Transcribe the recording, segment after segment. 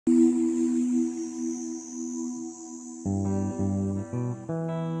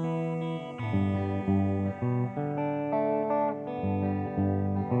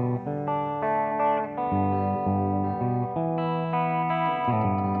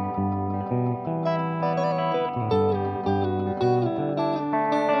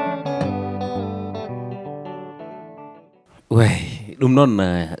ɗum noon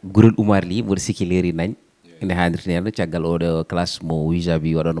gurel Oumar Ly mboɗo sikki leeri nañ inde haadirteneɗo caggal oɗo classe mo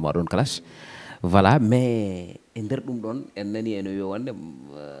wijabi waɗanoma ɗon classe voilà mais e nder ɗum ɗon en nani eno yo wonde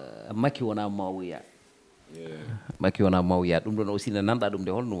makki wona mawuya makki wona mawuya ɗum ɗon aussi ne nanɗa ɗum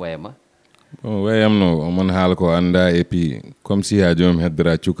de holno wayama bon wayamno omon haala ko anda et puis comme si ha jomum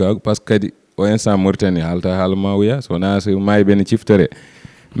heddora cukago par ce que kadi o instant Mauritanie haalta haala mawuya so wona so mayɓe ne ciftere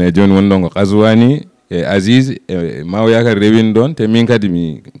mais joni woni ɗon ko Qazouani e Aziz e mawuya kadi rewini ɗon te min kadi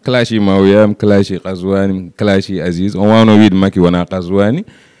mi clashi mawuya mi clashi Qazouani mi clashi Aziz on wawno wiide makki wona Qazouani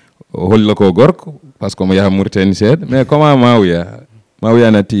o holla ko gorko par ce que omo yaha Mauritanie seeɗa mais comment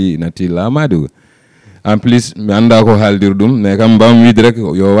mawuya natti lamade ko en plus mi anda ko haaldir ɗum mais kam mbam wiide rek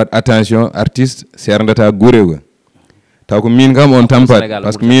yo wat attention artiste serdata guure ko taw ko min kam on tampat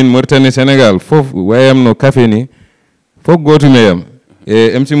par ce que min Mauritanie Sénégal fof wayamno café ni fof gotumeyam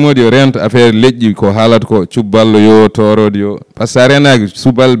e MC Modi o rento affaire leƴƴi ko haalata ko cubballo yo torode yo par ce que sa renaki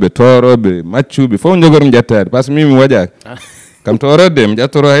subalɓe toroɓe maccuɓe fof jogoto jettade par ce que min mi waƴaka kam torode de mi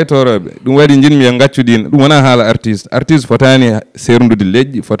ƴettoro hay toroɓe ɗum waɗi jinmi yo gaccudino ɗum wona haala artiste fotani serndude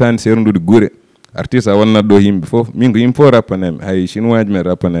leƴƴi fotani serndude guure artiste a wonnat ɗo yimɓe fof min ko yimɓe fof rappaneɓe hay chinois ji men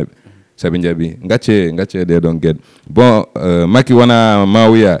rappaneɓe saabi jaaɓi gacce ɗe ɗon gueɗe bon makki wona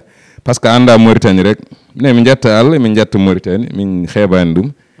mawuya par ce que anda Mauritanie rek ne min jetta Allah min jetta Mauritanie min heɓani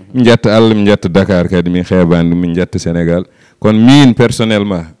ɗum min jetta Allah min jetta Dakar kadi min heɓani ɗum min jetta Sénégal kono min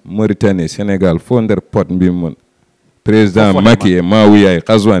personnellement Mauritanie Sénégal fof nder pot mbimon président Macky e Mawuya e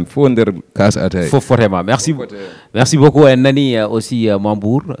Qazouani fof nder kas atay fof fotema merci beaucoup en nani aussi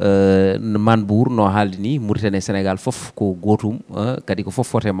Manbour no haaldini Mauritanie Sénégal fof ko gotum kadi ko fof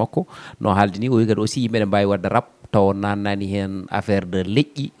fote makko no haaldini o wi kadi aussi yimɓe ne mbawi wadde rap taw nannani hen affaire de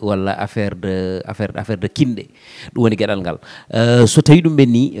leƴƴi walla affaire de kinɗe ɗum woni gueɗal ngal so tawi ɗum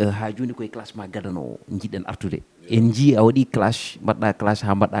ɓenni ha joni koye classement gadano jiɗɗen artude en jii a waɗi clash mbaɗɗa clash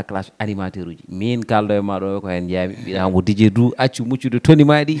ha mbaɗɗa clash animateur uji min kaldo e maɗo ko hen jami mbiɗa mo DJ du accu muccude toni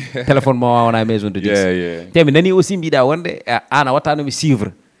maɗi téléphone ma wawana maison de dix te mi nani aussi mbiɗa wonde an a wattanomi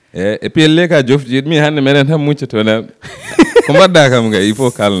suivre et puis elle ka joftiɗ min hande meɗen tan muccotonaɓe ko mbaɗɗa kam ga il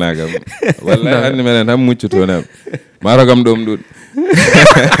faut kalna kam wallahi hande meɗen tan muccotonaɓe maro kam ɗom ɗuɗ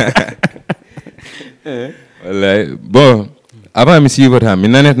wallahi bon avant mi suivata mi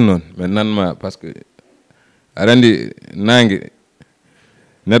nanete noon mi nanma par ce que aɗa andi nangue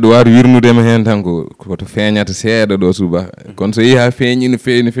neɗɗo wawata wirnudema hen tan koto feeñata seeɗa ɗo suba kono so yeehi ha feeñi no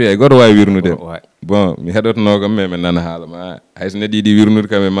feewi no feewi hay goto wawi wirnude bon mi heɗotono kam mi nana haala ma hayso neɗɗo yiiɗi wirnude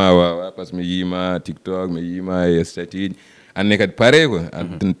kam e ma wawa par ce que mi yiima TikTok mi yiima e statiji anne kadi paare ko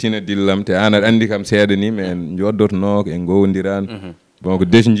tina dillam te an aɗa andi kam seeɗa ni mais en joddotono en gowodiran bon ko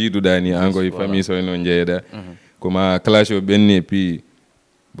deci jiiduɗa ni an koye famille soyno jeeyɗa koma clash o ɓenni et puis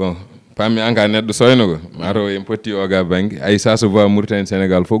bon pammi an ka neɗɗo soyno ko mataw en potti o ga banggue ay sa so voit Mauritanie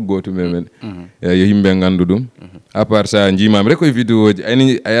Sénégal fof gotume men yo yimɓe gandu ɗum à part ça jimami rek koye vidéo ji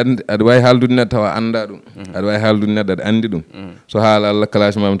ayni aɗa wawi haaldude neɗɗo tawa anda ɗum aɗa wawi haaldude neɗɗo aɗa andi ɗum so haala Allah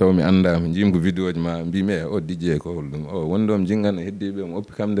clash mam taw mi andama jimi ko vidéo ji ma mbimi o DJ ko hol ɗum o woni ɗo mi jinggan heddiɓe mo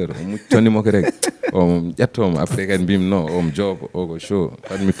oppi kam nder o mucconimo ko rek o mo ƴettomo après kadi mbimi non o mo joobo o ko show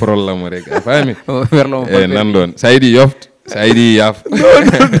fadmi probléme rek a faami e nan ɗon sa yiiɗi yofta sa yiiɗi yaaf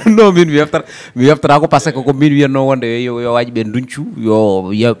non min mi yeftata ko par ce que ko min wiyatno wonde yo waji ɓe duñcu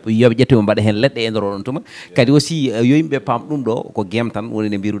yo ƴettimo mbaɗa hen leɗɗe e nder oɗon tuma kadi aussi yo yimɓe paam ɗum ɗo ko game tan woni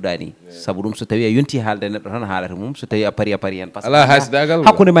ne mbiruɗa ni saabu ɗum so tawi a yonti haalde neɗɗo tan haalata mum so tawi a pari hen par ce que ala hasdagal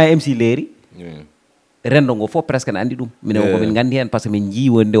hakkude ma e MC leeri rendo ngo fof presque ne andi ɗum minen komin gandi hen par ce que min jii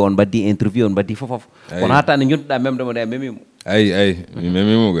wonde on mbaddi interview on mbaddi fof kono hatta ne jontuɗa memdemo nde a memimo ay mi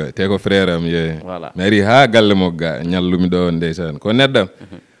memimo ga te ko frère am ye voilà mi ari ha galle mo ga ñallumi ɗo ndeysan ko neɗɗam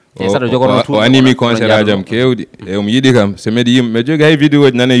o animi concert ajam kewɗi e omo yiiɗi kam so mbeɗa yima mbeɗa jogui hay vidéo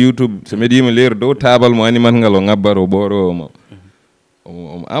ji nane YouTube so mbeɗa yima leeru dow tabal mo animat ngal o ngabbat o ɓorowomo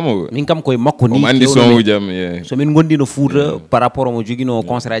omo amo min kam koye makko ni omo andi son ujam somin gondino Fouta par rapport omo joguino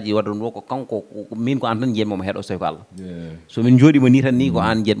concert aji wadda ɗum ɗo ko kanko min ko an tan jeeɗmomo heeɗo so tawi ko Allah somin jooɗima ni tan ni ko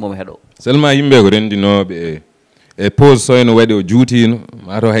an jeeɗmomo heeɗo seulement yimɓe ko rendinoɓe e pause soyno waɗi o juutino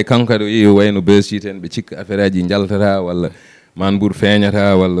mataw hay kanko kadi o yeehi wayno besiti en ɓe cikka affaire aji jaltata walla Manbour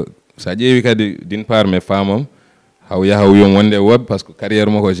feeñata walla sa ƴeewi kadi d'une part mais famam haw yaha wiyon wonde e woɓɓe par ce que carrière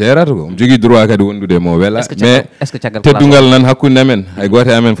mo ko gérata ko omo jogui droit kadi wondude mo wela mais teddugal nan hakkude amen hay goto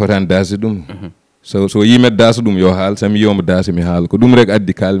amen fotani daasde ɗum so yimet daasa ɗum yo haal sami yiyomo daasa mi haala ko ɗum rek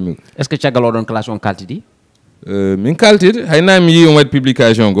addi kalmi est ce que caggal oɗon classe on kaltidi min kaltide hayna mi yi on waɗi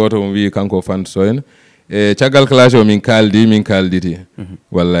publication goto mo wi kanko Fanta Soyna e caggal classe o min kalditi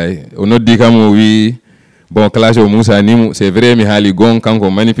wallahi o noddi kam o wi bon clash o Moussa Nimou c'est vrai mi haali gon kanko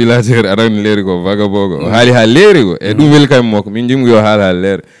manipulateur aɗani leeri ko vagabond o haali ha leeri ko e ɗum weli kam makko min jimgu yo haala ha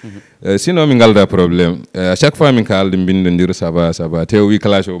leere sinon min galda probléme à chaque fois min kalde bindodir ça va tew wi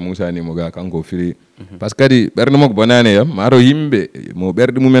clash o Moussa Nimou ga kanko firi par ce que kadi ɓerde makko bonani yam maaro yimɓe mo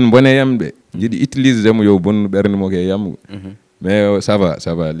ɓerde mumen bone yam ɓe jiiɗi utilise demo yo bonnu ɓerde makko e yamgo mais ça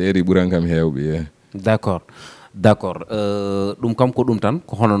va leeri ɓuran kam hewɓe d'accord ɗum kam ko ɗum tan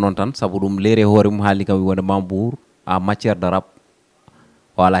ko hono noon tan sabu ɗum leere hoore mum haalni kam wonde Manbour en matière de rap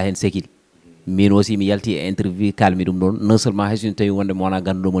o ala hen sekil min aussi mi yalti e interview kalmi ɗum ɗon non seulement hay soni tawi wonde mo wona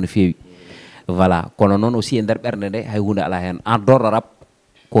ganduɗo mo no feewi voilà kono noon aussi e nder ɓerde nde hay hunde ala hen en dehors de rap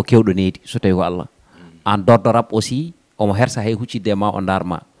ko kewɗo needi so tawi ko Allah en dehors de rap aussi omo hersa hay huccidde ma o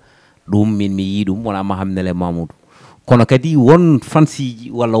darma ɗum min mi yi ɗum wona ma hamnele Mamoudou kono kadi won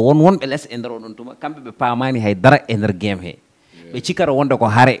fansiji walla wonɓe less e nder oɗon tuma kamɓe ɓe paamani hay dara e nder game he ɓe cikkata wonde ko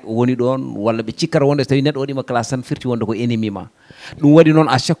haare woni ɗon walla ɓe cikkata wonde so tawi neɗɗo waɗima classe tan firti wonde ko ennemi ma ɗum waɗi noon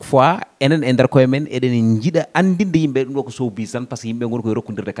à chaque fois enen e nder koye men eɗen jiiɗa andinde yimɓe ɗum ɗo ko showbiz tan par ce que yimɓe goni koye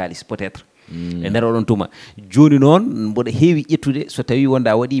rokkodirde kalis peut être e nder oɗon tuma joni noon mboɗo heewi ƴettude so tawi wonde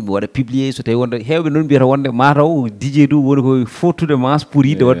a waɗi mi waɗa publier so tawi wonde hewɓe noon mbiyata wonde mataw DJ du woni koye fottude mas pour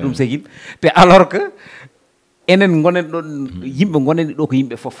yidde wadde ɗum segil te alors que enen gonen ɗon yimɓe gonani ɗo ko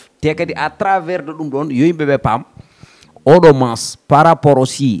yimɓe fof te kadi à travers de ɗum ɗon yo yimɓeɓe paam oɗo mas par rapport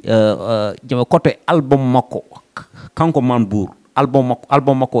aussi jama côté album makko kanko Manbour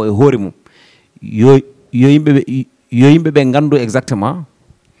album makko e hoore mum yo yimɓeɓe gandu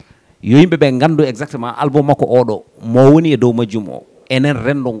exactement album makko oɗo mo woni e dow majjum o enen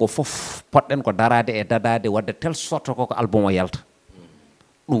rendo ngo fof poɗɗen ko darade e dadade wadde tel sorte koko album o yalta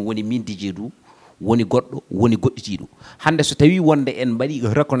ɗum woni min DJ du woni goɗɗo woni goɗɗitiɗo hande so tawi wonde en mbaɗi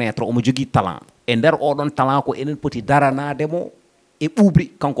reconnaître omo jogui talent e nder oɗon talent ko enen poti daranademo e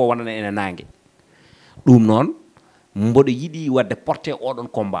ɓuɓri kanko wonana ene nangue ɗum noon mboɗo yiiɗi wadde porté oɗon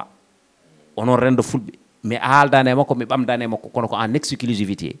combat onon rendo fulɓe mi haaldani e makko mi ɓamdani e makko kono ko en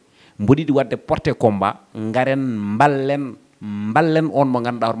exclusivité mboɗo yiiɗi wadde porté combat garen ballen on mo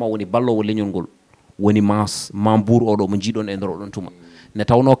ganduɗa hoorema woni ballowo leñol ngol woni Manbour oɗo mo jiiɗon e nder oɗon tuma ne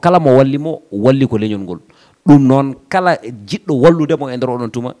tawno kala mo walli ko leñol ngol ɗum noon kala jiɗɗo walludemo e nder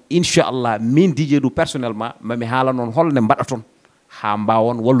oɗon tuma inchallah min DJ du personnellement mami haala noon holne mbaɗa toon ha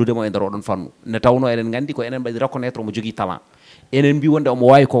mbawon walludemo e nder oɗon fannu ne tawno eɗen gandi ko enen mbaɗi reconnaître omo jogui talent enen mbi wonde omo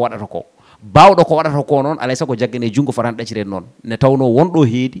wawi ko waɗata ko bawɗo ko waɗata ko noon alay sago jaggane junggo fotani ɗaccirede noon ne tawno wonɗo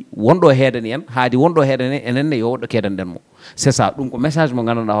heedi wonɗo heedani en haadi wonɗo heedani enenne yo woɗɗo kedanɗen mo c'est ça ɗum ko message mo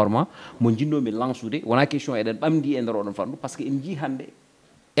ganduɗa hoorema mo jinnomi lancude wona question eɗen ɓamdi e nder oɗon fannu par ce que en jii hande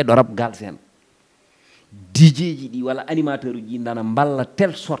eɗo rap galsen DJ ji ɗi walla animateur uji ɗi dana mballa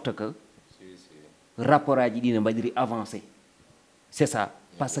telle sorte que rapport aji ɗi ne mbaɗiri avancé c'est ça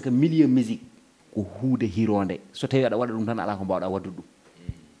par ce que milieu musique ko huude hironde so tawi aɗa waɗa ɗum tan ala ko mbawɗa wadde ɗum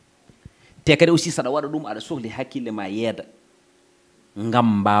te kadi aussi saɗa waɗa ɗum aɗa sohli hakkille ma yeeda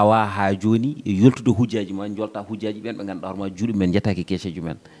ngam mbawa ha joni yoltude hujjaji ma jolta hujjaji ɓen ɓe ganduɗa hoorema juuɗe men jettaki keeceji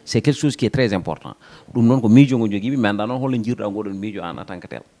men c'est quelque chose qui est très important ɗum noon ko miijo ngo joguimi mi anda noon holno jiiruɗa ngoɗon miijo an en tant que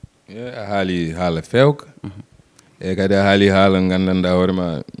tel a haali haala fewka e kadi a haali haala gandanɗa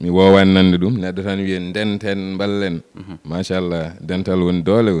hoorema mi wowani nande ɗum neɗɗo tan wiye denten ballen machallah dental woni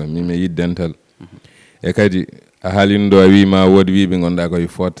doole ko min mi yiɗi dental e kadi a haalino ɗo a wima woodi wiɓe gonɗa koye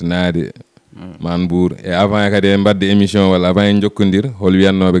fottanade Manbour e avant kadi e mbadde émission walla avant en jokkodir hol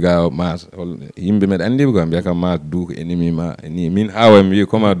wiyannoɓe ga mas hol yimɓe meɗe andiɓe ko mbiya kam mas du ko ennemi ma ni min hawa mi wi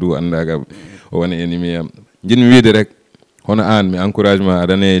comment du anda kam o wona ennemi am jinmi wiide rek hono an mi encouragement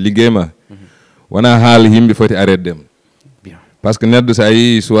aɗane liggey ma wona haala yimɓe foti arede dem par ce que neɗɗo so a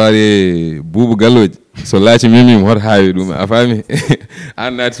yi soirée buubu galloji so laaci mimima hoto haawi ɗum a faami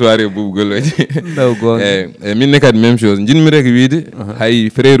an naati soirée buubu galloji e minne kadi même chose jinmi rek wiide hay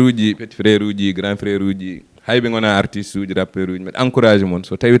frère uji petit frère uji grand frère uji hayɓe gona artiste uji rappeur uji mbeɗa encouragé moon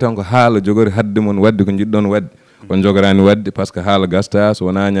so tawi tan ko haala jogori hadde moon wadde ko jiɗɗon wadde kon jogorani wadde par ce que haala gasta so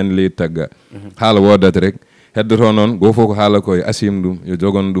wona ñande leydi tagga haala wodata rek heddoto noon goo fof ko haala koye asim ɗum yo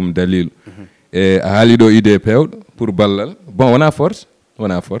jogon ɗum dalilu e a haali ɗo idée pewɗo pour ballal bon wona force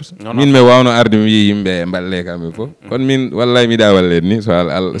min mi wawno arde mi wi yimɓe mballe kamɓe fof kono min wallay miɗa wallede ni so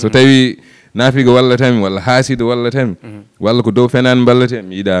Allah so tawi naafigo wallatami walla haasido wallatami walla ko dow fenani ballatemi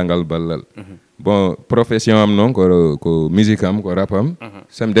mi yiɗa ngal ballal bon profession am noon ko musique am ko rap am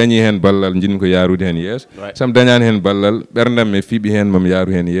somi dañi hen ballal jinmi ko yarude hen yeeso somi dañani hen ballal ɓerdam mi fiiɓi hen mami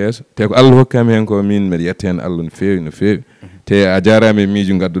yaaru hen yeeso te ko Allah hokkami hen ko min mbiɗa yetta hen Allah no fewi te a jarama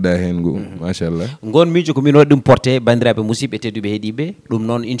miiju gadduɗa hen ngu machallah gon miijo ko min waɗi ɗum porté bandiraɓe musidɓe tedduɓe heeɗiɓe ɗum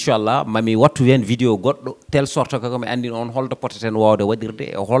noon inchallah mami wattu hen vidéo goɗɗo tel sorte que komi andin on holto poteten wawde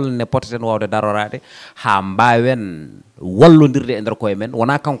waɗirde e holne poteten wawde darorade ha mbawen wallodirde e nder koye men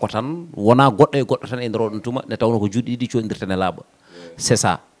wona kanko tan wona goɗɗo e goɗɗo tan e nder oɗon tuma nde tawno ko juuɗe ɗiɗi coɗidirten e laaɓa c'est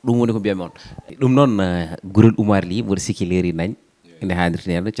ça ɗum woni ko mbiyami on ɗum noon gurel Oumar Ly mboɗo sikki leeri nañ ene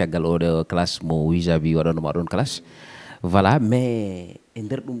hannirtini hen caggal oɗo classe mo wijabi waɗanoma ɗon classe voilà mais e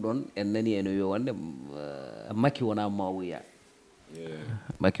nder ɗum ɗon en nani ene yo wonde makki wona mawuya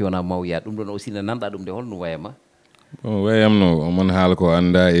makki wona mawuya ɗum ɗon aussi ne nanɗa ɗum de holno wayama bon wayamno omon haala ko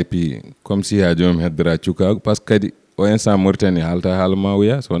anda et puis comme si ha jomum heddora cukago par ce que kadi o instant Mauritanie haalta haala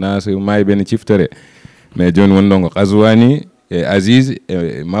mawuya so wona so mayɓe ne ciftere mais joni woni ɗon ko Kaswani e Aziz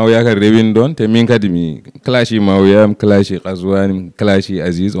e mawuya kadi rewini ɗon te min kadi mi clashi mawuya mi clashi Kaswani mi clashi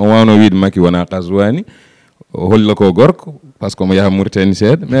Aziz on wawno wiide makki wona Kaswani o holla ko gorko par ce que omo yaha Mauritanie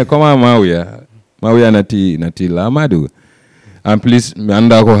seeɗa mais comment mawuya natti laamade ko en plus mi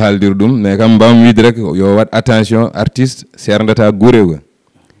anda ko haaldir ɗum mais kam mbawmi wiide rek yo wat attention artiste serdata guure ko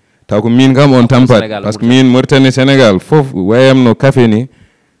taw ko min kam on tampat par ce que min Mauritanie Sénégal fof wayamno café ni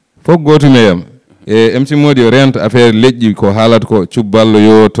fof gotumeyam e MC Modi o rento affaire leƴƴi ko haalata ko cubballo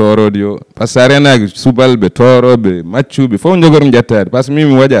yo torode yo par ce que sa renaki subalɓe toroɓe maccuɓe fof jogoto jettade par ce que min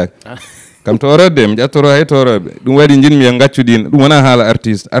mi waƴaka kam torode mi ƴettoro hay toroɓe ɗum waɗi jinmi yo gaccudino ɗum wona haala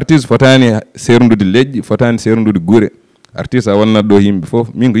artiste fotani serndude leƴƴi fotani serndude guure artiste a wonnat ɗo yimɓe fof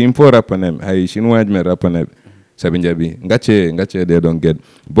min ko yimɓe fof rappaneɓe hay chinois ji men rappaneɓe saaɓe jaaɓi gacce ɗe ɗon gueɗe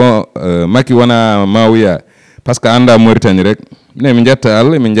bon makki wona mawuya par ce que anda Mauritanie rek minen min jetta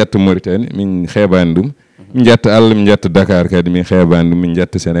Allah min jetta Mauritanie min heɓani ɗum min jetta Allah min jetta Dakar kadi min heɓani ɗum min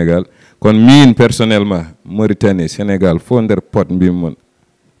jetta Sénégal kono min personnellement Mauritanie Sénégal fof nder pot mbimon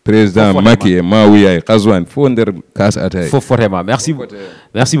président Macky et Mawuya et Kaswani fo nder kas atay fof fotema merci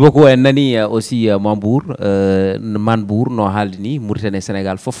beaucoup en nani aussi Manbour no haaldini Mauritanie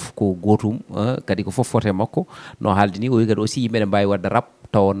Sénégal fof ko gotum kadi ko fof fote makko no haaldini o wi kadi aussi yimɓe ne mbawi wadde rap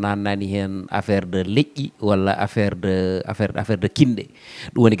taw nannani hen affaire de leƴƴi walla affaire de kinde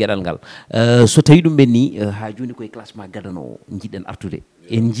ɗum woni gueɗal ngal so tawi ɗum ɓenni ha joni koye classement gadano jiɗɗen artude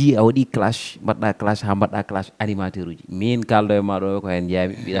en jii a waɗi clash mbaɗɗa clash ha mbaɗɗa clash animateur uji min kaldo e maɗo ko hen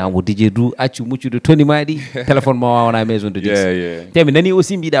jami mbiɗa mo DJ du accu muccude toni maɗi téléphone ma wona maison de disque te mi nani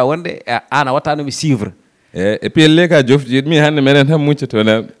aussi mbiɗa wonde an a wattanomi suivre et puis elle ka joftiɗ mi hande meɗen tan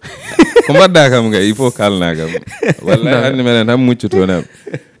muccotonaɓe ko mbaɗɗa kam ga il faut kalna kam wallahi hande meɗen tan muccotonaɓe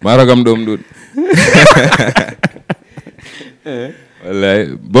maro kam ɗom ɗuɗ wallahi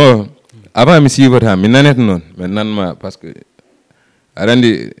bon avant mi suivata mi nanete noon mi nanma par ce que aɗa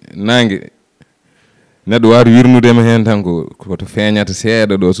andi nangue neɗɗo wawata wirnudema hen tan koto feeñata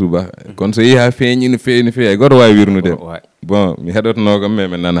seeɗa ɗo suba kono so yeehi ha feeñi no feewi no feewi hay goto wawi wirnude bon mi heɗotono kam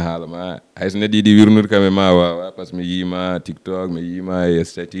mi nana haala ma hayso neɗɗo yiiɗi wirnude kam e ma wawa par ce que mi yiima TikTok mi yiima e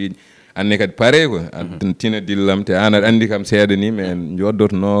statiji anne kadi pare ko tina dillam te an aɗa andi kam seeɗa ni mais en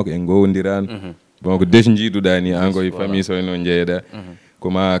joddotono en gowodiran bon ko deci jiiduɗa ni an koye famille soyno jeeyɗa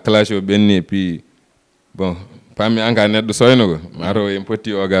koma clash o ɓenni et puis bon pammi an ka neɗɗo soyno ko mataw en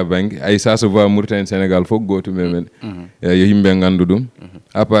potti o ga banggue ay sa so voit Mauritanie Sénégal fof gotume men yo yimɓe gandu ɗum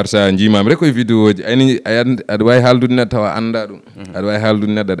à part ça jimami rek koye vidéo ji ayni aɗa wawi haaldude neɗɗo tawa anda ɗum aɗa wawi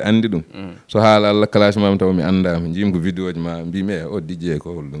haaldude neɗɗo aɗa andi ɗum so haala Allah clash mam taw mi andama jimi ko vidéo ji ma mbimi o DJ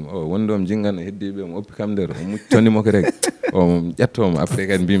ko hol ɗum o woni ɗo mi jinggan heddiɓe mo oppi kam nder o mucconimo ko rek o mo ƴettomo après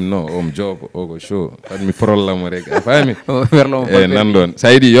kadi mbimi non o mo joobo o ko show fadmi probléme rek a faami e nan ɗon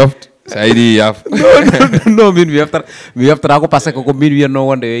sa yiiɗi yofta sa yiiɗi yaaf non min mi yeftata ko par ce que ko min wiyatno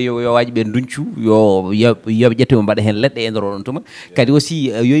wonde yo waji ɓe duñcu yo ƴettimo mbaɗa hen leɗɗe e nder oɗon tuma kadi aussi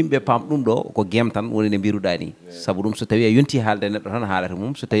yo yimɓe paam ɗum ɗo ko game tan woni ne mbiruɗa ni saabu ɗum so tawi a yonti haalde neɗɗo tan haalata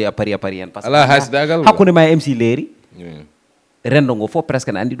mum so tawi a pari hen par ce que ala hasdagal hakkude ma e MC leeri rendo ngo fof presque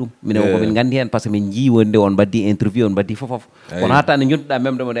ne andi ɗum minen komin gandi hen par ce que min jii wonde on mbaddi interview on mbaddi fof kono hatta ne jontuɗa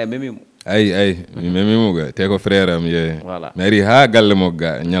memdemo nde a memimo ay mi memimo ga te ko frère am ye voilà mi ari ha galle mo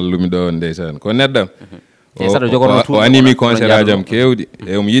ga ñallumi ɗo ndeysan ko neɗɗam o animi concert ajam kewɗi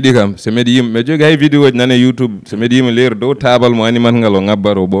e omo yiiɗi kam so mbeɗa yima mbeɗa jogui hay vidéo ji nane YouTube so mbeɗa yima leeru dow tabal mo animat ngal o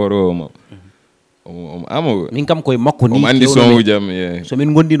ngabbat o ɓorowomo omo amo min kam koye makko ni omo andi son ujam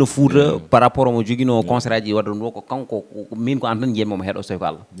somin gondino Fouta par rapport omo joguino concert aji wadda ɗum ɗo ko kanko min ko an tan jeeɗmomo heeɗo so tawi ko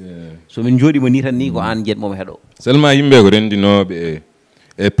Allah somin jooɗima ni tan ni ko an jeeɗmomo heeɗo seulement yimɓe ko rendinoɓe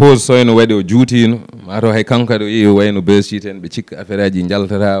e pause soyno waɗi o juutino mataw hay kanko kadi o yeehi wayno besiti en ɓe cikka affaire aji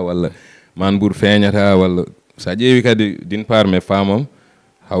jaltata walla Manbour feeñata walla sa ƴeewi kadi d'une part mais famam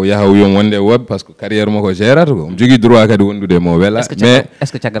haw yaha wiyon wonde e woɓɓe par ce que carrière mo ko gérata ko omo jogui droit kadi wondude mo wela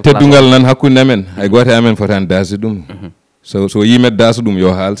mais teddungal nan hakkude amen hay goto amen fotani dasde ɗum so yimet daasa ɗum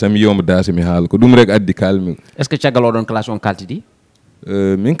yo haal sami yiyoma daasa mi haala ko ɗum rek addi kalmi. est ce que caggal oɗon classe on kaltidi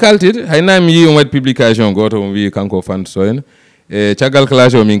min kaltide hayna mi yi on waɗi publication goto mo wi kanko Fanta Soyna e caggal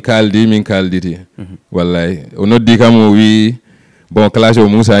classe o min kalditi wallahi o noddi kam o wi bon classe o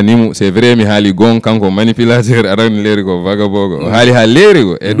Moussa Nimou c'est vrai mi haali gon kanko manipulateur arani leeri ko vagabond o haali ha leeri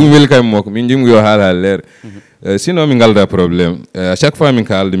ko e ɗum weli kam makko min jimgu yo haala leeri sinon min galda probléme à chaque fois min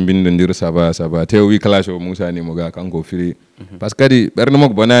kalde bindodira ça va tew wi classe o Moussa Nimou ga kanko firi par ce que kadi ɓerde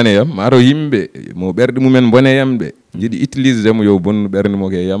makko bonani yam maaro yimɓe mo ɓerde mumen bone yam ɓe jiiɗi utilise demo yo bonnu ɓerde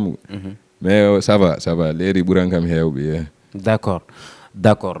makko e yamgo mais ça va leeri ɓuran kam hewɓe d'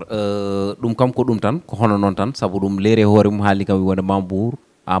 accord ɗum kam ko ɗum tan ko hono noon tan saabu ɗum leere hoore mum haalni kam wonde Manbour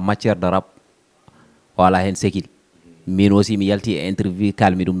en matière de rap o ala hen sekil min aussi mi yalti e interview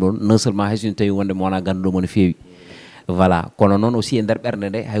kalmi ɗum ɗon non seulement hay soni tawi wonde mo wona ganduɗomo no feewi voilà kono noon aussi e nder ɓerde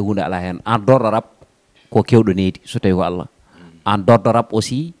nde hay hunde ala hen en dehors de rap ko kewɗo needi so tawi ko Allah en dehors de rap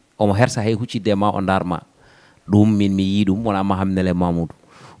aussi omo hersa hay huccidde ma o darma ɗum min mi yi ɗum wona Mahamnele Mamoudou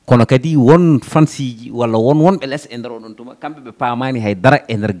kono kadi won fansiji walla wonɓe less e nder oɗon tuma kamɓe ɓe paamani hay dara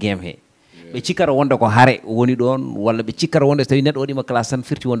e nder game he ɓe cikkata wonde ko haare woni ɗon walla ɓe cikkata wonde so tawi neɗɗo waɗima classe tan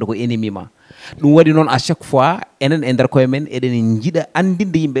firti wonde ko ennemi ma ɗum waɗi noon à chaque fois enen e nder koye men eɗen jiiɗa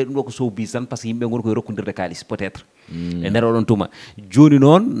andinde yimɓe ɗum ɗo ko showbiz tan par ce que yimɓe goni koye rokkodirde kalis peut être e nder oɗon tuma joni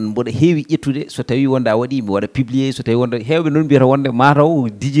noon mboɗo heewi ƴettude so tawi wonde a waɗi mi waɗa publier so tawi wonde hewɓe noon mbiyata wonde mataw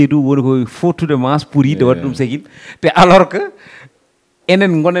DJ du woni koye fottude mas pour yidde waɗa ɗum segil te alors que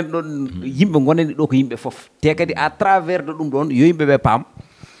enen gonen ɗon yimɓe gonani ɗo ko yimɓe fof te kadi à travers de ɗum ɗon yo yimɓeɓe paam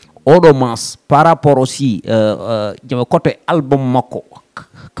oɗo mas par rapport aussi jama côté album makko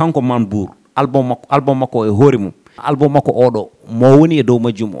kanko Manbour album makko e hoore mum album makko oɗo mo woni e dow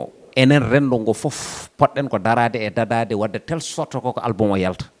majjum o enen rendo ngo fof poɗɗen ko darade e dadade wadde tel sorte koko album o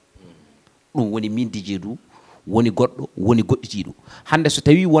yalta ɗum woni min DJ du woni goɗɗo woni goɗɗitiɗo hande so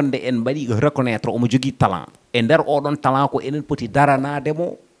tawi wonde en mbaɗi reconnaître omo jogui talent e nder oɗon talent ko enen poti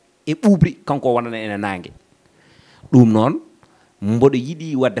daranademo e ɓuɓri kanko wonana ene nangue ɗum noon mboɗo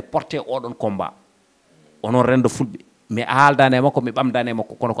yiiɗi wadde porté oɗon combat onon rendo fulɓe mi haaldani e makko mi ɓamdani e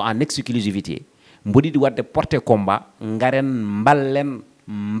makko kono ko en exclusivité mboɗo yiiɗi wadde porté combat garen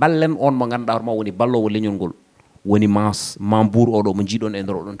ballen on mo ganduɗa hoorema woni ballowo leñol ngol woni Manbour oɗo mo jiiɗon e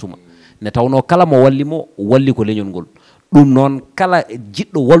nder oɗon tuma ne tawno kala mo wallimo walli ko leñol ngol ɗum noon kala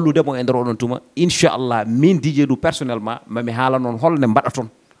jiɗɗo walludemo e nder oɗon tuma inchallah min DJ du personnellement mami haala noon holne mbaɗa toon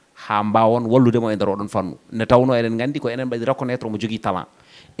ha mbawon walludemo e nder oɗon fannu ne tawno eɗen gandi ko enen mbaɗi reconnaître omo jogui talent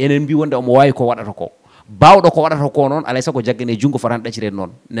enen mbi wonde omo wawi ko waɗata ko bawɗo ko waɗata ko noon alay sago jaggane junggo fotani ɗaccirede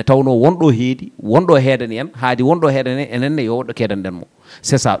noon ne tawno wonɗo heedi wonɗo heedani en haadi wonɗo heedani enenne yo woɗɗo kedanɗen mo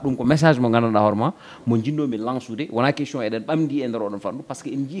c'est ça ɗum ko message mo ganduɗa hoorema mo jinnomi lancude wona question eɗen ɓamdi e nder oɗon fannu par ce que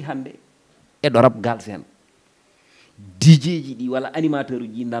en jii hande eɗo rab galsen DJ ji ɗi walla animateur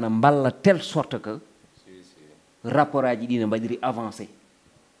uji dana mballa telle sorte que rapport aji ɗi ne mbaɗiri avancé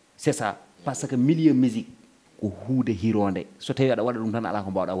c'est ça par ce que milieu musique ko huude hironde so tawi aɗa waɗa ɗum tan ala ko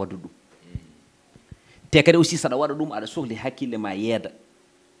mbawɗa waddude ɗum te kadi aussi saɗa waɗa ɗum aɗa sohli hakkille ma yeeda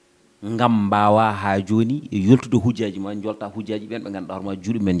ngam mbawa ha joni yoltude hujjaji ma jolta hujjaji ɓen ɓe ganduɗa hoorema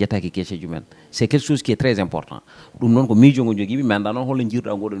juuɗe men jettaki keseji men c'est quelque chose qui est très important ɗum noon ko miijo ngo joguimi mi anda noon holno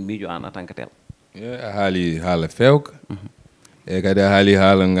jirɗa ngoɗon miijo an en tant que tel a haali haala fewka e kadi a haali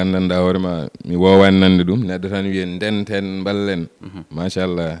haala gandanɗa hoorema mi wowani nande ɗum neɗɗo tan wiye denten ballen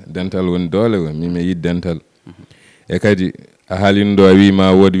machallah dental woni doole ko min mi yiɗi dental e kadi a haalino ɗo a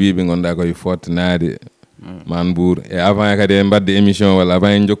wima woodi wiɓe gonɗa koye fottanade Manbour e avant kadi e mbadde émission walla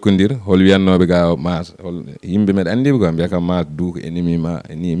avant en jokkodir hol wiyannoɓe ga mas hol yimɓe meɗe andiɓe ko mbiya kam mas du ko ennemi ma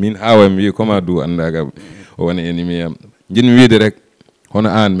ni min hawami wi comment du anda kam o wona ennemi am jinmi wiide rek hono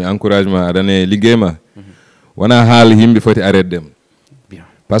an mi encouragement aɗane liggey ma wona haala yimɓe foti areddem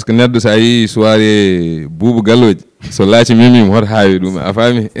par ce que neɗɗo so a yi soirée buubu galloji so laaci mimimo hoto haawi ɗum a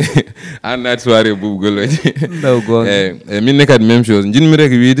faami an naati soirée buubu galloji e minne kadi même chose jinmi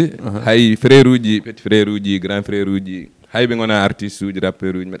rek wiide hay frère uji petit frère uji grand frère uji hayɓe gona artiste uji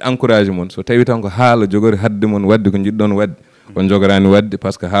rappeur uji mbeɗa encouragé moon so tawi tan ko haala jogori hadde moon wadde ko jiɗɗon wadde on jogorani wadde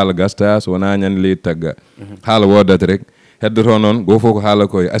par ce que haala gasta so wona ñande leydi tagga haala wodata rek heddoto noon goo fof ko haala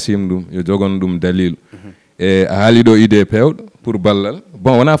koye asim ɗum yo jogon ɗum dalilu e a haali ɗo idée pewɗo pour ballal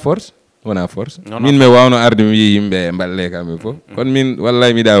bon wona force min mi wawno arde mi wi yimɓe mballe kamɓe fof kono min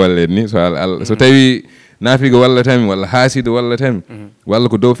wallahi miɗa wallede ni so Allah so tawi naafigo wallatami walla haasido wallatami walla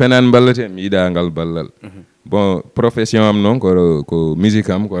ko dow fenani ballatemi mi yiɗa ngal ballal bon profession am noon ko musique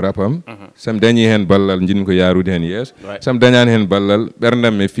am ko rap am sam dañi hen ballal jinmi ko yarude hen yeeso sam dañani hen ballal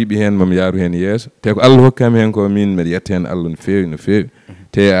ɓerdam mi fiiɓi hen mami yaaru hen yeeso te ko Allah hokkami hen ko min mbeɗa yetta hen Allah no fewi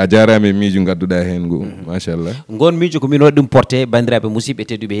te a jarame miiju gadduɗa hen ngu machallah ngon miijo ko min waɗi ɗum porté bandiraɓe musidɓe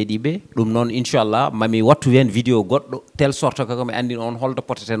tedduɓe heeɗiɓe ɗum noon inchallah mami wattu hen vidéo goɗɗo telle sorte que mi andi on holto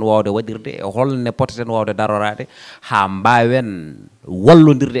poteten wawde waɗirde e holne poteten wawde darorade ha mbawen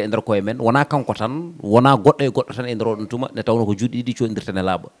wallodirde e nder koye men wona kanko tan wona goɗɗo e goɗɗo tan e nder oɗon tuma nde tawno ko juuɗe ɗiɗi codirten e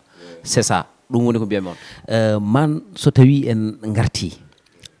laaɓa c'est ça ɗum woni ko mbiyami on man so tawi en garti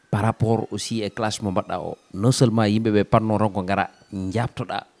par rapport aussi e classe mo mbaɗɗa o non seulement yimɓeɓe panno tan ko gara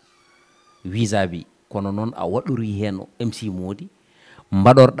jabtoɗa visa bi kono noon a waɗori hen MC Mody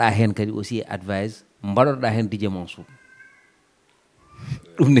mbaɗorɗa hen kadi aussi advice mbaɗorɗa hen DJ Mansour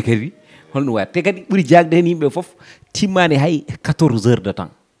ɗum ne kadi holno waat te kadi ɓuuri jagde hen yimɓe foof timmani hay 14 heures de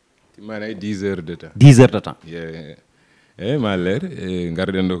temps timmani hay 10 heures de temps 10 heures de temps eyyi ma leer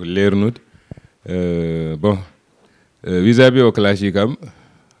garɗen ɗo ko leernude bon visa bi o classe kam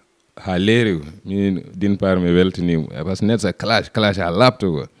ha leeri min d'une part mi weltanima par ce que neɗɗo sa classe ha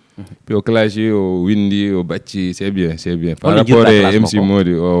labto quoi puis o classe o windi o bacci c'est bien par rapport e MC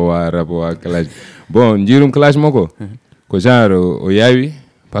Mody o wa rap o wa classe bon jiirum classe makko ko genre o yaawi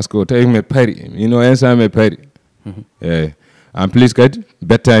par ce que o tawi mi pari min o instant mi pari eyyi en plus kadi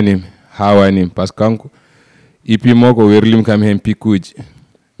bettanima hawanima par ce que kanko ipi makko werlim kam hen pikkuji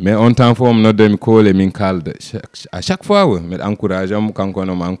mais on temps fof mi noddami koole min kalda à chaque fois mbiɗa encourage am kanko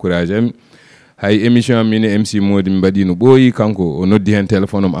no mo encourage am hay émission am min MC Mody mi mbaɗi no ɓooyi kanko o noddi hen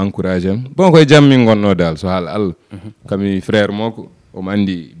téléphone om encourage am bon koye jaam min gonno dal so haala Allah kami frère makko omo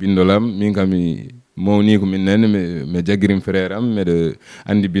andi bindol am min kami mawni ko min nene mi jaggirim frère am mbeɗa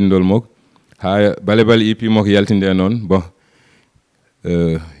andi bindol makko ha bale ipi makko yaltinde noon bon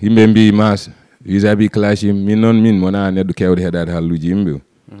yimɓe mbi mas vis-à-vis classe min noon min wona neɗɗo kewɗo heɗade halluji yimɓe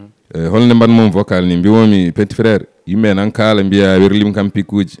holnde mbaɗmon vocal ni mbiwomi petit frère yimɓe nan kaala mbiya werlim kam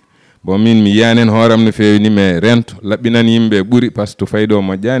pikkuji bon min mi yiyanen hooram no feewi ni mais rento labɓinan yimɓe ɓuuri par ce que to fayɗo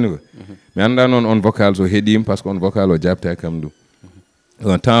moƴƴani ko mi anda noon on vocal so heeɗima par ce que on vocal o jabta kam ɗum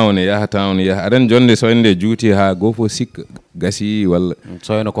on temps o ne yaha aɗan jonde soynde juuti ha goo fof sikka gasi walla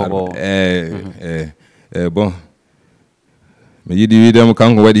soyno koko bon mi yiiɗi wiidemo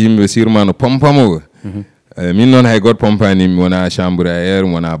kanko waɗi yimɓe sûrement no pompamo ko min noon hay goto pompani mi wona chambre à air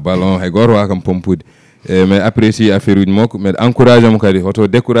wona ballon hay goto wa kam pompude mais apprécie affaire uji makko mbeɗa encourage mo kadi hoto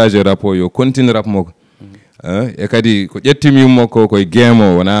découragé rap o yo continue rap makko e kadi ko ƴettimi yummakko koye game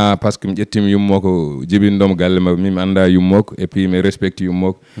o wona par ce que mi ƴettimi yummakko jibinɗomo galle mabɓe min mi anda yummakko et puis mi respecte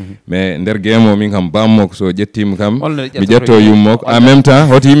yummakko mais nder game o min kam bammakko so ƴettima kam mi ƴetto yummakko en même temps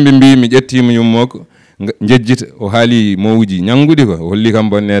hoto yimɓe mbi mi ƴettima yummakko jejjita o haali mawuji ñanguɗi ko o holli kam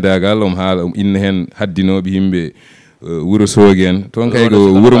bonnedagal omo haala omo inna hen haddinoɓe yimɓe wuro soogi en toon kay ko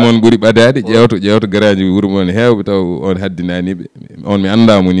wuro moon ɓuuri ɓadade ƴewto garaji wuro moon hewɓe taw on haddinaniɓe on mi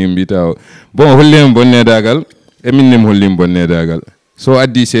andamo ni mbi taw bon o hollima bonnedagal e minne mi hollima bonnedagal so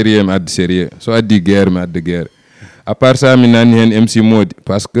addi sérieux mi addi sérieux so addi guerre mi adda guerre à part ça mi nanni hen MC Mody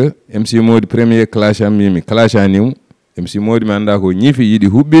parce que MC Mody premier clash am mimi clash animo MC Mody mi anda ko ñiifi yiiɗi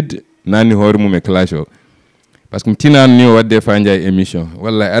huɓɓidde nanni hoore mum e clash o par ce que mi tinani ni o wadde fa jaa émission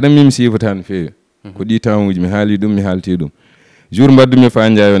wallahi aɗa mimi sifata no feewi ko ɗi temps uji mi haali ɗum mi haalti ɗum jour mbaddumi fa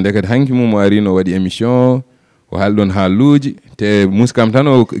jaayo ndekete hanki mum o ari no waɗi émission o haali ɗon haalluji te muskam tan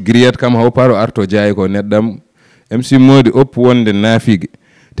o grillette kam haw par o arto jaayi ko neɗɗam MC Mody oppu wonde naafigue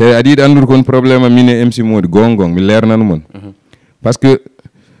te aɗa yiɗi andude kon probléme am min e MC Mody gongon mi lernan mon par ce que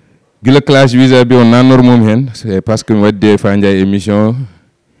gila clash vis-à-vis o nannor mum hen c'est parce que mi wadde fa jaa émission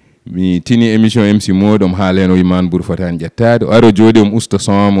mi tini émission MC Mody omo haala hen o wi Manbour fotani ƴettade o ari o jooɗi omo usta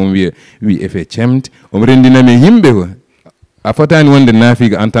son omo wiya wi effet cemte omo rendinami yimɓe ko a fotani wonde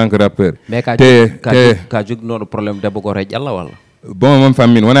naafiga en tant que rappeur mais ka joginoɗo probléme debbo goto e ƴalla walla bon man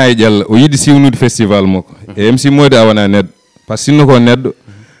fammin wona e ƴalla o yiɗi siwnude festival makko e MC Mody a wona neɗɗo par ce que sinno ko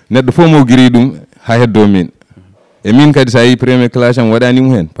neɗɗo fof mo guiri ɗum ha heddo min e min kadi sa yi premier clash am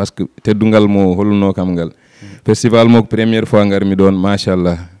waɗanimo hen par ce que teddungal mo holluno kam ngal festival makko première fois garmi ɗon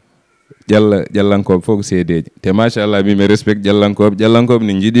machallah ƴallankoɓe fof ko seedeji te machallah mi respecte ƴallankoɓe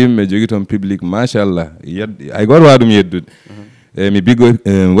ne jiiɗimi ɓe jogui toon public machallah hay goto wawa ɗum yeddude mi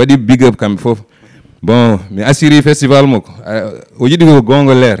waɗi big up kamɓe fof bon mi assiri festival makko o yiɗi ko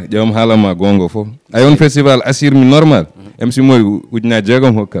gongo leer ƴewam haalama gongo fof ay on festival assir mi normal MC Mody ujunnaje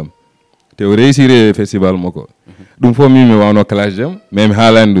 6 hokkam te o réussir festival makko ɗum fof mi wawno classe jam mais mi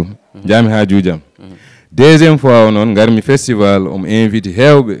haalani ɗum jami ha juujam deuxième fois o noon garmi festival omo invite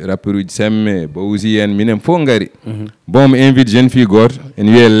hewɓe rappeur uji semme bawsi en minen fof gari bon mo invite jeune fille goto en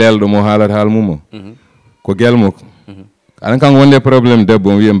wiye lelɗo mo haalata haal mum o ko guelmoko aɗa kanko wonde probléme debbo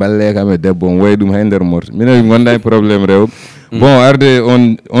on wiya balle kam e debbo on wayi ɗum hay nder morto minen gondani probléme rewɓe bon arde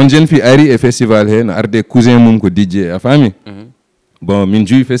on jeune fille ari e festival he no arde cousin mum ko DJ a faami bon min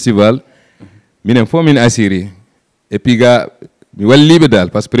joui festival minen fo min asiri et puis ga mi walliɓe dal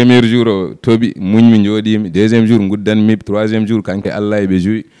par ce que premier jour o toɓi muñ mi jooɗimi deuxième jour guddanmi troisième jour kanke Allah e ɓe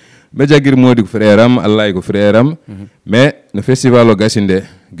joui ɓe jaguir modi ko frère am Allah e ko frère am mais no festival o gasi nde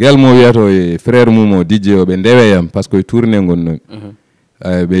guel mo wiyato e frère mum o DJ o ɓe ndeweyam par ce que tourné gonnomi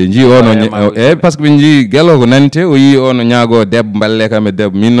ɓe jii ono par ce que ɓe jii guelo ko nante o yi ono ñaago debbo balle kam e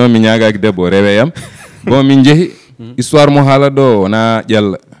debbo min noon mi ñagaki debbo o reweyam bon min jeehi histoire mo haala ɗo wona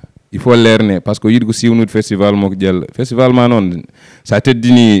ƴella il faut lerne par ce que yiɗi ko siwnude festival mo ko ƴella festival ma noon sa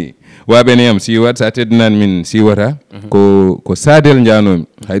teddini waɓene yam siwat sa teddinani min siwata ko sadel janomi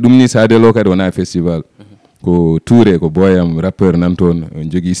hay ɗum ni sadel o kadi wona festival ko Touré ko boyam rappeur nan toon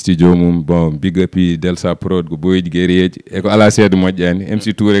jogui studio mum bon big up Delsa Prod ko boyji guerrier e ko ala seede moƴƴani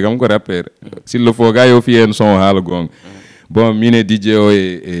MC Touré kam ko rappeur s'il faut ga yo fi en son haala gonga bon mine DJ o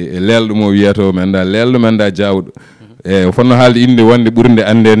e lelɗo mo wiyato mi anda lelɗo mi anda jawɗo e o fonno haalde inde wonde ɓurde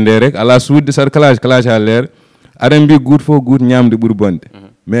ande nde rek ala suudde sar clash ha leer aɗa mbi guut fo guut ñamde ɓuuri bonde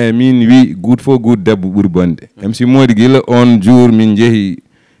mais min wi guut fo guut debbo ɓuuri bonde MC Mody gila on jour min jeehi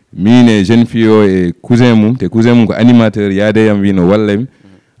min e jeune fille o e cousin mum te cousin mum ko animateur yaade yam wino wallami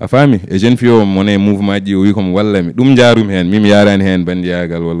a faami e jeune fille o mone mouvement ji o wi komo wallami ɗum jaarumi hen mimi yarani hen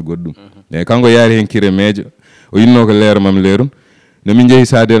bandiyagal walla goɗɗum e kanko yaari hen kire meejo o yinno ko leer mam leerum no min jeehi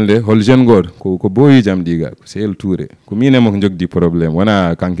sadel nde hol jeune goto ko boyi jam ɗiga ko Seyel Touré ko min emo ko jogdi probléme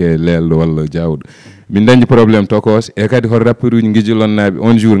wona kanke lelɗo walla jawɗo min dañi probléme tokos e kadi hol rappeur uji guijilonnaɓe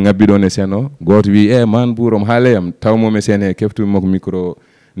on jour ngabbi ɗon e scène o goto wi e Manbour omo haaleyam tawmomi e scène he keftumi moko micro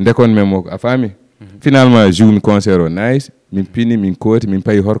ndekonmi moko a faami finalement joue mi concert o nice min pini min kooti min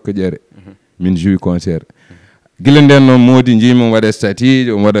payi horko ƴere min joui concert gila nden noon Mody jiimi omo waɗa stati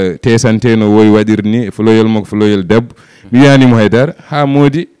omo waɗa tesante no woyi waɗirde ni e floyel makko floyel debbo mi wiyanimo haydara ha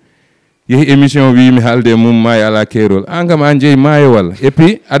Mody yeehi émission wimi haalde e mum ma e ala keerol an kam an jeeyi maayo walla et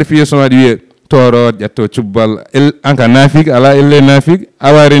puis aɗa fiya son aɗa wiya torot ƴetto cubbal an ka naafik ala elle naafik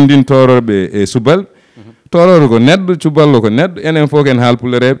awa rendin tororɓe e subal tororo ko neɗɗo cuballo ko neɗɗo enen fof ken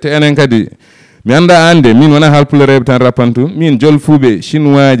haalpulereɓe te enen kadi mi anda ande min wona haalpulereɓe tan rappantumi min jol fuuɓe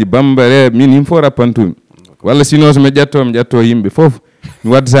chinois ji bambareɓe min yim fof rappantumi walla sinon so mi ƴetto yimɓe fof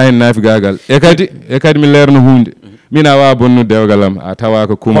mi waddata hen naafigagal e kadi mi leerno hunde min a wawa bonnude dewgal am a tawa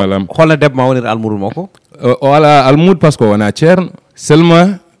ko kumal am holno debbo ma wonir almudo makko o ala almudo par ce que wona ceerno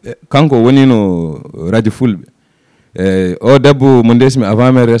seulement kanko wonino radio fulɓe o debbo mo ndesmi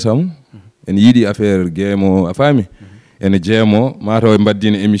avant men resam en yiiɗi affaire guemo a faami ene jeemo mataw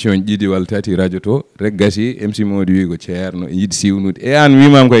mbaddino émission ɗiɗi walla tati radio to rek gasi MC Mody wi ko ceerno e yiɗi siwnude e an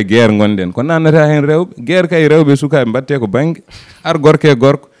wimam koye guerre gonɗen ko nannata hen rewɓe guerre kay rewɓe sukaɓe mbatte ko banggue ar gorke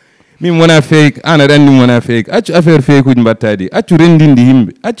gorko min wona feyk an aɗa andi wona feyk accu affaire feykuji mbattadi accu rendinde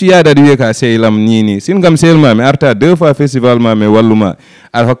yimɓe accu yaade aɗa wiya ka sehlam ni sin kam sehlma mi arta 2 fois festival ma mi walluma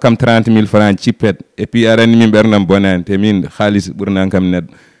aɗa hokkam 30 000 francs cippet et puis aɗa andi min ɓerdam bonani te min haalis ɓurnan kam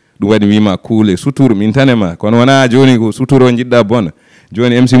neɗɗo ɗum waɗi wima kuule suturu min tanema kono wona joni ko suturu o jiɗɗa bona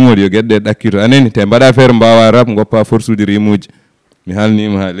joni MC Mody yo gueɗɗe ɗakkito anani te mbaɗa affaire mbawa rap goppa force uji rimuji mi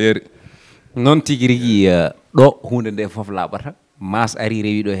halnima ha leeri noon tigui rigui ɗo hunde nde foof laaɓata mas ari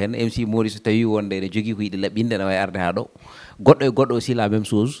rewi ɗo hen MC Mody so tawi wonde ene jogui ko yiɗi laɓɓinde ne wawi arde ha ɗo goɗɗo e goɗɗo aussi la même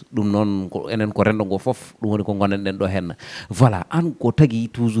chose ɗum noon enen ko rendo ngo foof ɗum woni ko gonɗenɗen ɗo hen voilà an ko tagui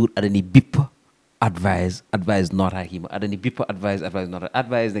toujours aɗani bippa advice notakima aɗani bippa advice nota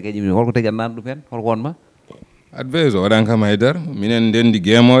advice ne kañum holko tagui annani ɗum hen holko wonma advice o waɗan kam haydara minen ndendi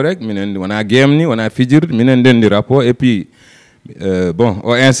game o rek minen wona game ni wona fijirde minen ndendi rapport et puis bon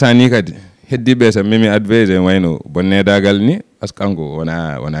o instant ni kadi heddiɓe so memi advice en wayno bonnedagal ni par ce que kanko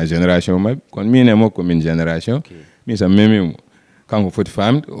wona génération mabɓe kono min e makko min génération min so memimo kanko foti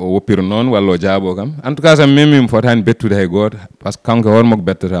famde o woppira noon walla o jaabo kam en tout cas so memimo fotani bettude hay goto par ce que kanko hormoko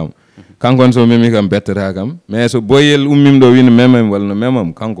bettatamo kanko on so memi kam bettata kam mais so boyel ummim ɗo wino memam walla no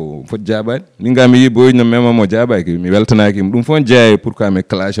memam kanko foti jaabade min ga mi yi boyji no memam o jaabaki mi weltanakimo ɗum fof jeeya pourquoi mi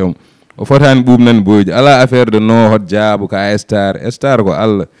clash om o fotani ɓuɓnande boyji ala affaire de no hot jaabo ka star ko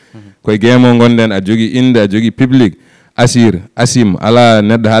Allah koye game o gonɗen a jogui inde a jogui public asim ala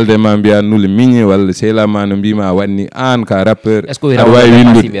neɗɗo haalde ma mbiya nule miñe walla sehlama no mbima waɗni an ka rappeur aɗa wawi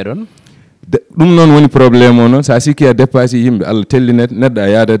windude ɗum noon woni probléme o noon sa sikki a dépassé yimɓe Allah tellinet neɗɗo a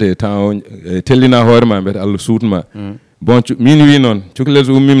yadata e temps o tellina hoorema mbiyata Allah suutma bon min wi noon cukalel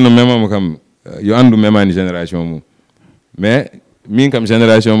so ummima no memamo kam yo andu memani génération mum mais min kam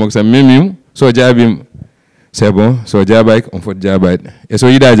génération mo so memimo so jaabima c'est bon so jaabaki on foti jaabade e so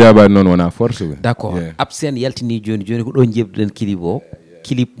yiɗa jaabade noon wona force d' accord absen yaltini joni ko ɗo jebduɗen clip o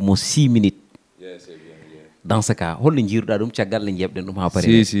clip mo 6 minutes dans ce cas holno jiiruɗa ɗum caggal nde jeɓɗen ɗum ha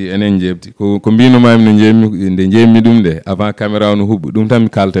pari si enen jebti ko mbinumami no jeemmi nde jeemmi ɗum de avant caméra o no huɓɓa ɗum tan mi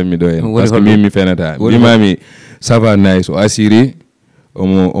kaltanmi ɗo en par ce que min mi fenata mbimami ça va nice o assiri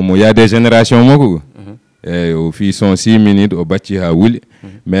omo y a des générations makko eyyi o fi son 6 minutes o bacci ha wuuli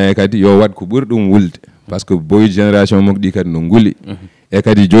mais kadi yo wat ko ɓuuri ɗum wulde par ce que boyi génération makko ɗi kadi no nguli e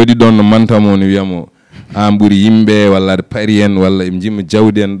kadi jooɗi ɗon no mantamo no wiyamo an ɓuuri yimɓe walla aɗa paari en walla ɓe jimma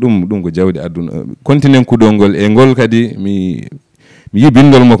jawdi en ɗum ko jawdi aduna continuen kuɗol ngol e ngol kadi mi yi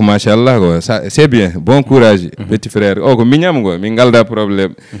bindol makko machallah ko c'est bien bon courage petit frère o ko miñam go min galda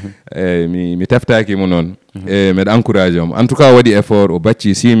probléme mi teftakimo noon e mbeɗa encouragé omo en tout cas waɗi effort o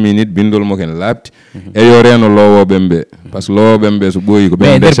bacci 6 minutes bindol makko ene labti e yo reno lowoɓen ɓe par ce que lowoɓen ɓe so ɓooyi ko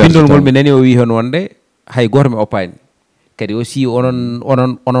ɓen nder bindol ngol mi nani o wi hen wonde hay goto mi oppani kadi aussi onon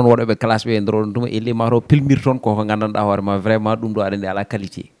woɗoɓe classe ɓe nder on tuma elli ma to pilmir toon koko gandanɗa hoore ma vraiment ɗum ɗo aɗa andi ala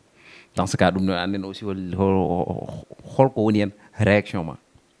qualité dans ce cas ɗum ɗo anden aussi holko woni hen réaction ma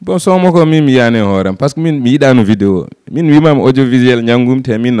bon somo ko min mi yiyani hoorem par ce que min mi yiɗano vidéo min wimama audiovisuel ñanggum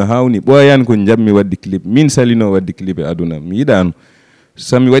te min no hawni ɓoyani ko jabmi wadde clip min salino wadde clip e aduna mi yiɗano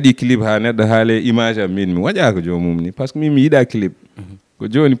somi waɗi clip ha neɗɗo haale image am min mi waƴaka jomum ni par ce que min mi yiɗa clip ko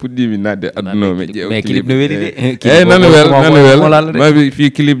joni puɗɗimi nadde adduno me ƴeew mais clip no weeli de eyyi nano wel maɓe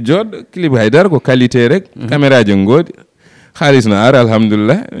fi clip joɗɗo clip haydara ko qualité rek caméra je goodi xaalis no ara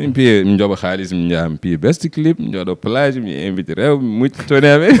alhamdulillah min piye mi joɓa xaalis mi jaha mi piye best clip mi joɗo plage mi invité rewɓe mi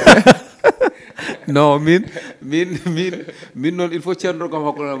muccotoneɓe non min noon il faut ceerno kam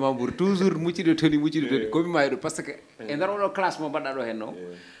hakkude Manbour toujours mucciɗo toni komi mayiɗo par ce que e nder oɗo classe mo mbaɗɗa ɗo hen no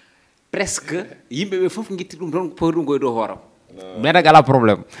presque yimɓeɓe foof guitti ɗum toon poori ɗum koye dow hooram mais nag ala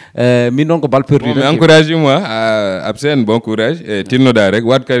probléme min noon ko bal perdu mi encourage moi absen bon courage e tinnoɗa rek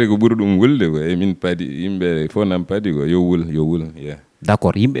wat kadi ko ɓuuri ɗum wulde ko e min paadi yimɓe fof nam paadi ko yo wul yeah. d'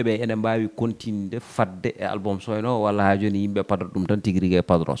 accord yimɓeɓe ene mbawi continde fadde e album soyno walla ha joni yimɓe padata ɗum tan tigui rigui e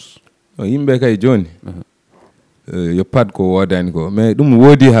padros yimɓe kay joni yo pad ko wodani ko mais ɗum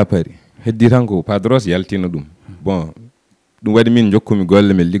woodi ha paari heddi tan ko padros yaltina ɗum bon ɗum waɗi min jokkumi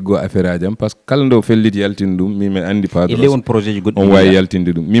golle mi liggo affaire aji am par ce que kala ndo felliti yaltin ɗum min mi andi padros ele won projet ji goɗɗi on wawi yaltinde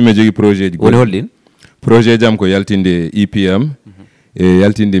ɗum min mi jogui projet ji woni holɗin projet jam ko yaltinde EP am e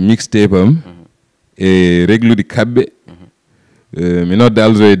yaltinde mixtape am e reglude kabɓe mi nodda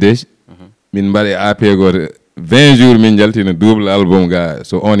also e dej min mbaɗe AP goto 20 jours min jaltina double album ga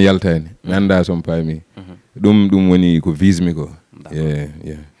so on yaltani mi anda somi paami ɗum woni ko vismi ko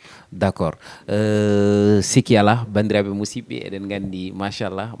yeah. d' accord sikki ala bandiraɓe musidɓe eɗen gandi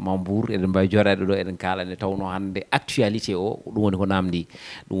machallah Manbour eɗen mbawi joɗade ɗo eɗen kalane tawno hande actualité o ɗum woni ko namdi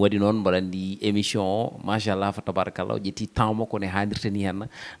ɗum waɗi noon mbaɗa andi émission o machallah fa tabarakallah o ƴetti temps makko ne hannirta ni hen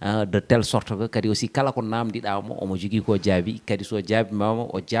de telle sorte que kadi aussi kala ko namdiɗamo omo jogui ko jaabi kadi so jaabimama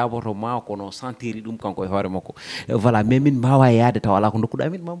o jaaboto ma kono sentiri ɗum kanko e hoore makko voilà mais min mbawa yaade taw ala ko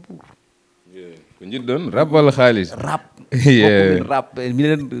dokkuɗa min Manbour ko jiɗɗon rap walla haalis rap rap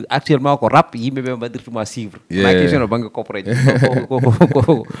minen actuellement ko rap yimɓeɓe mbaɗirtuma suivre ma question o banggue copreje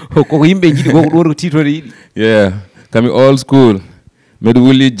koko yimɓe jiiɗi koko ɗum ko titode yiɗi kami old school mbeɗa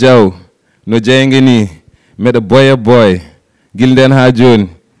wuli diaw no jeygue ni mbeɗa boya boy guil nden ha joni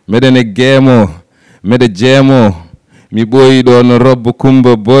mbeɗen e gueemo mbeɗa jeemo mi ɓooyi ɗo no robba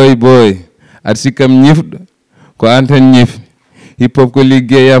kumba boy aɗa sikkam ñifɗo ko an tan ñifmi hip hop ko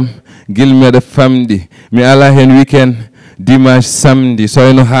liggeyam guil mbeɗa famɗi mi ala hen weekend dimanche samedi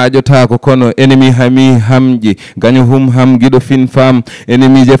soyno haajotako kono ennemi hami hamƴi gaño ham guiɗo fin fam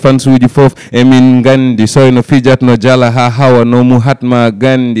ennemi je fansuji foof emin gandi soyno fijatno jala ha hawa no mu hatma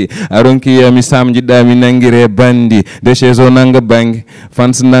gandi aronkiyami sam jiɗɗami nanguire bandi déchez o nanga banggue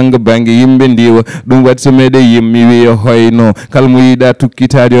fans nanga banggue yimɓe ndiwa ɗum waɗi so meɗe yimmi wiya hoyno kala mo yiiɗa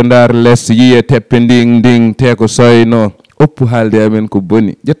tukkitade yo dar less yiya teppe nding te ko soyno oppu haalde amen ko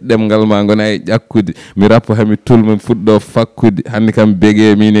boni ƴetto ɗemgal ma gona e ƴakkude mi rappo hami tulma fuɗɗo fakkude hande kam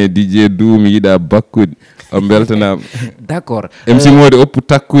bege min e DJ du mi yiiɗa bakkude o beltanama d' accord MC Modi oppu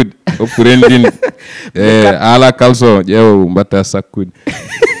takkude oppu rendinde e ala calson ƴeew mbatta sakkude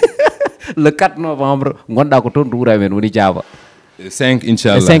le 4 novembre gonɗa ko toon to wuura men woni Diaba 5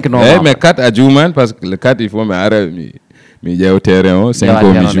 inchallah 5 novembre mais 4 a juumani par ce que le 4 il faut mi ara mi ƴeew terrain o 5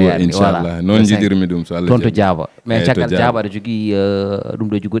 o mi joue inchallah noon jiɗirmi ɗum so Allah toon to Diaba mais caggal Diaba aɗa jogui ɗum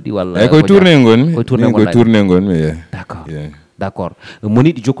ɗoji goɗɗi walla eyyi koye tourné gonmi koye tourné gonmi d' accord d' accord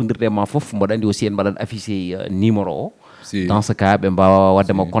moniɗi jokkodirɗe ma foof mboɗo andi aussi en mbaɗat affiché numéro o dans ce cas ɓe mbawa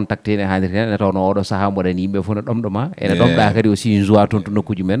waddema contacté ne hannirta hen ne tawno oɗo saaha mboɗani yimɓe fof ne ɗomɗoma ene ɗomɗa kadi aussi joua toon to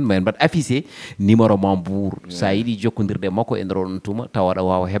nokkuji men ma en mbaɗ affiché numéro Manbour sa yiiɗi jokkodirde makko e nder oɗon tuma tawa aɗa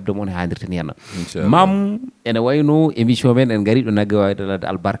wawa hebde mo ne hannirta ni henna mam ene wayno émission men en gari ɗo nagge wawde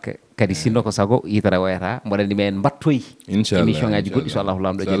albarka kadi sinno ko sago yitere wayata mboɗa andi men mbattoyi émission ngaji goɗɗi so allahu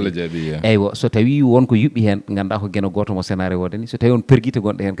lamɗo jaaɓi eywa so tawi wonko yuɓɓi hen ganduɗa ko gueno goto mo scénario wodani so tawi on perguite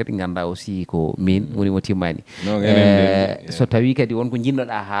gonɗo hen kadi ganduɗa aussi ko min woni mo timmani so tawi kadi wonko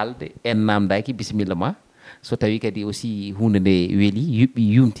jinnoɗa haalde en namdaki bisimilla ma so tawi kadi aussi hunde nde weeli yuɓɓi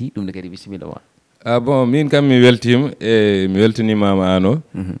yumti ɗum ne kadi bisimilla ma bon min kam mi weltima e mi weltanimama an o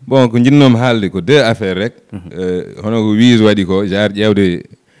bon ko jinnomi haalde ko deux affaire rek hono ko wise waɗi ko genre ƴewde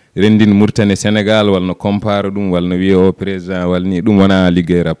rendin Mauritanie Sénégal walno compare ɗum walno wiye o président walni ɗum wona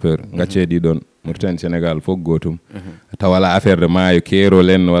liggey rappeur gacceɗi ɗon Mauritanie Sénégal fof gotum taw wala affaire de maayo keerol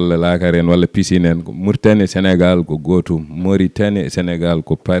en walla laakare en walla piscine en Mauritanie Sénégal ko gotum Mauritanie Sénégal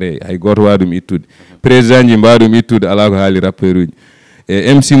ko pare hay goto wawa ɗum ittude président ji mbawa ɗum ittude ala ko haali rappeur uji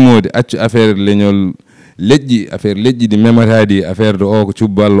e MC Modi accu affaire leñol leƴƴi affaire leƴƴi ɗi mematadi affaire de o ko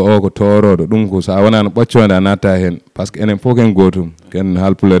cubballo o ko toroɗo ɗum ko sa wonano ɓoccode a natta hen par ce que enen fof ken gotum ken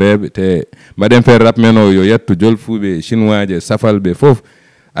halpuloreɓe te mbaɗen feere rap men o yo yetto jolfuɓe chinois je safalɓe fof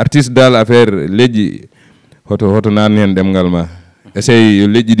artiste dal affaire leƴƴi hoto nanni hen ɗemgal ma essaye yo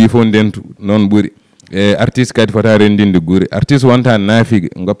leƴƴi ɗi fof ndentu noon ɓuuri e artiste kadi fota rendinde guuri artiste wonta naafigue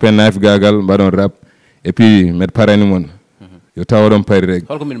goppen naafigagal mbaɗon rap et puis mbeɗa parani moon yo tawaɗon pari rek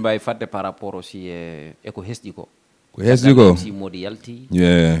holko min mbawi fadde par rapport aussi e ko hesɗi ko MC Modi yalti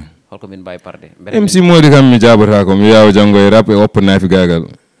holko min mbawi parde MC Modi kam mi jabota ko mi wiyawa janggo e rap e woppa naafigagal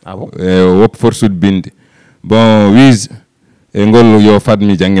e woppa forsude binde bon wise e ngol yo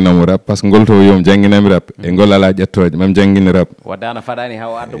fadmi jangginamo rap par ce que ngol to yomi jangginami rap e ngol ala ƴettoje mami jangguini rap waddano faɗani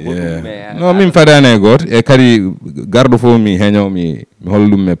haw addo goɗɗum non min faɗani e goto e kadi garɗo fof mi heño mi holla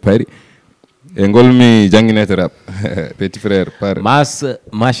ɗum e pari e ngol mi jangguinete rap petit frère par mas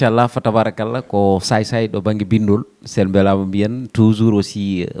machallah fa tabarakallah ko say ɗo banggue bindol sen belama mbiyen toujours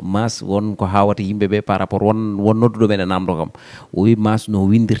aussi mas won ko hawata yimɓeɓe par rapport won nodduɗo men e namdo kam o wi mas no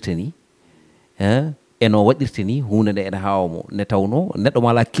windirta ni eno waɗirta ni hunde nde ene hawamo ne tawno neɗɗo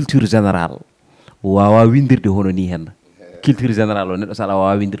mala culture générale wawa windirde hono ni hen culture générale o neɗɗo saɗa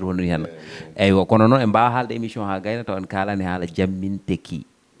wawa windirde hono ni hen eywa kono noon e mbawa haalde émission ha gayna taw en kalani haala jammin tekki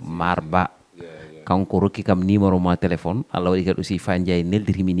marba kanko rokki kam numéro ma téléphone Allah waɗi kadi aussi fa ndiaye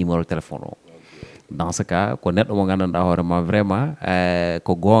neldirimi numéro téléphone o dans ce cas ko neɗɗo mo gandanɗa hoorema vraiment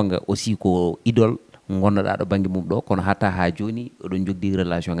ko gonga aussi ko idole gonnoɗa ɗo banggue mum ɗo kono hatta ha joni oɗon jogdi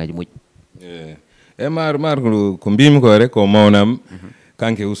relation ngaji moƴƴi e mar ko mbimi ko rek ko mawnam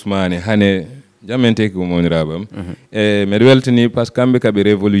kanke Ousmane hane jammenteki ko mawnirabam e mbeɗa weltani par ce que kamɓe kaɓe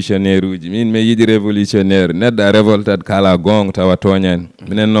révolutionnaire uji min mi yiiɗi révolutionnaire neɗɗo a révoltat kala gonga tawa toñani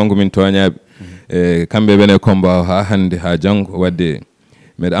minen noon komin toñaɓe e kamɓe ɓene combat ha hande ha janggo wadde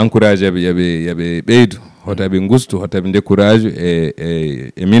mbeɗa encouragé ɓe yoɓe ɓeydu hotoɓe gustu hotoɓe décourage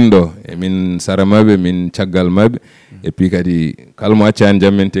e min ɗo e min sara mabɓe min caggal mabɓe et puis kadi kalmo accani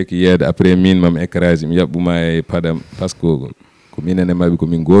jammenteki yeede après min mami écrasé mi yaɓɓuma e paɗam par ce que ko minen e mabɓe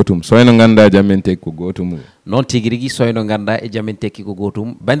komin gotum soyno ganda jammenteki ko gotum noon tigui rigui soyno ganda e jamin tekki ko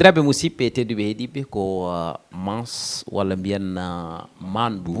gotum bandiraɓe musidɓe tedduɓe heeɗiɓe ko mans walla mbiyen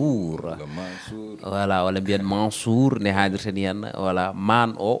Manbour voilà walla mbiyen Mansour ne haadirta ni hen voilà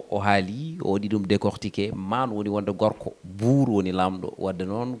man o haali o waɗi ɗum décortiqué man woni wonde gorko bour woni lamɗo wadde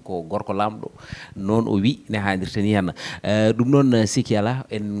noon ko gorko lamɗo noon o wi ne haadirta ni hen ɗum noon sikki ala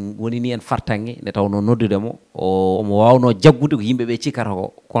en woni ni en fartange nde tawno noddudemo omo wawno jaggude ko yimɓeɓe cikkata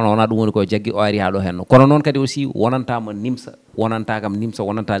ko kono wona ɗum woni ko jaggi o ari ha ɗo henno kono noon kadi aussi wonantama nimsa wonanta kam nimsa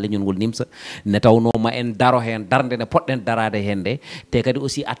wonanta leñol ngol nimsa ne tawno ma en daro hen darde nde poɗɗen darade hen nde te kadi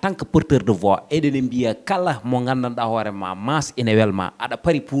aussi en tant que porteur de voix eɗene mbiya kala mo gandanɗa hoorema mas ene welma aɗa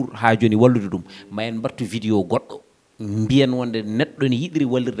pari pour ha joni wallude ɗum ma en battu vidéo goɗɗo mbiyen wonde neɗɗo ne yiɗiri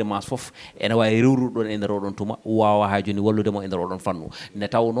wallirde mas foof ene wawi rewrude ɗon e nder oɗon tuma wawa ha joni walludemo e nder oɗon fannu ne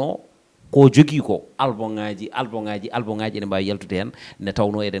tawno ko jogui ko album ngaji ene mbawi yaltude hen ne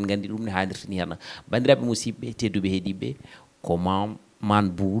tawno eɗen gandi ɗum ne haadirta ni hen bandiraɓe musidɓe tedduɓe heeɗiɓe ko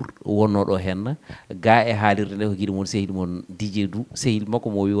Manbour wonnoɗo hen ga e haalirde nde ko guiɗo moon sehil moon DJ Dou sehil makko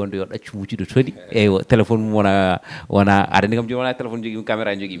mo wi wonde yo ɗaccu muccude tooɗi eywa téléphone mum wona aɗa andi kam joni wona téléphone jogui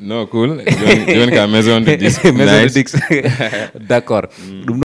caméra jogui no cool joni ka maison de disque maison de disque d'accord ɗum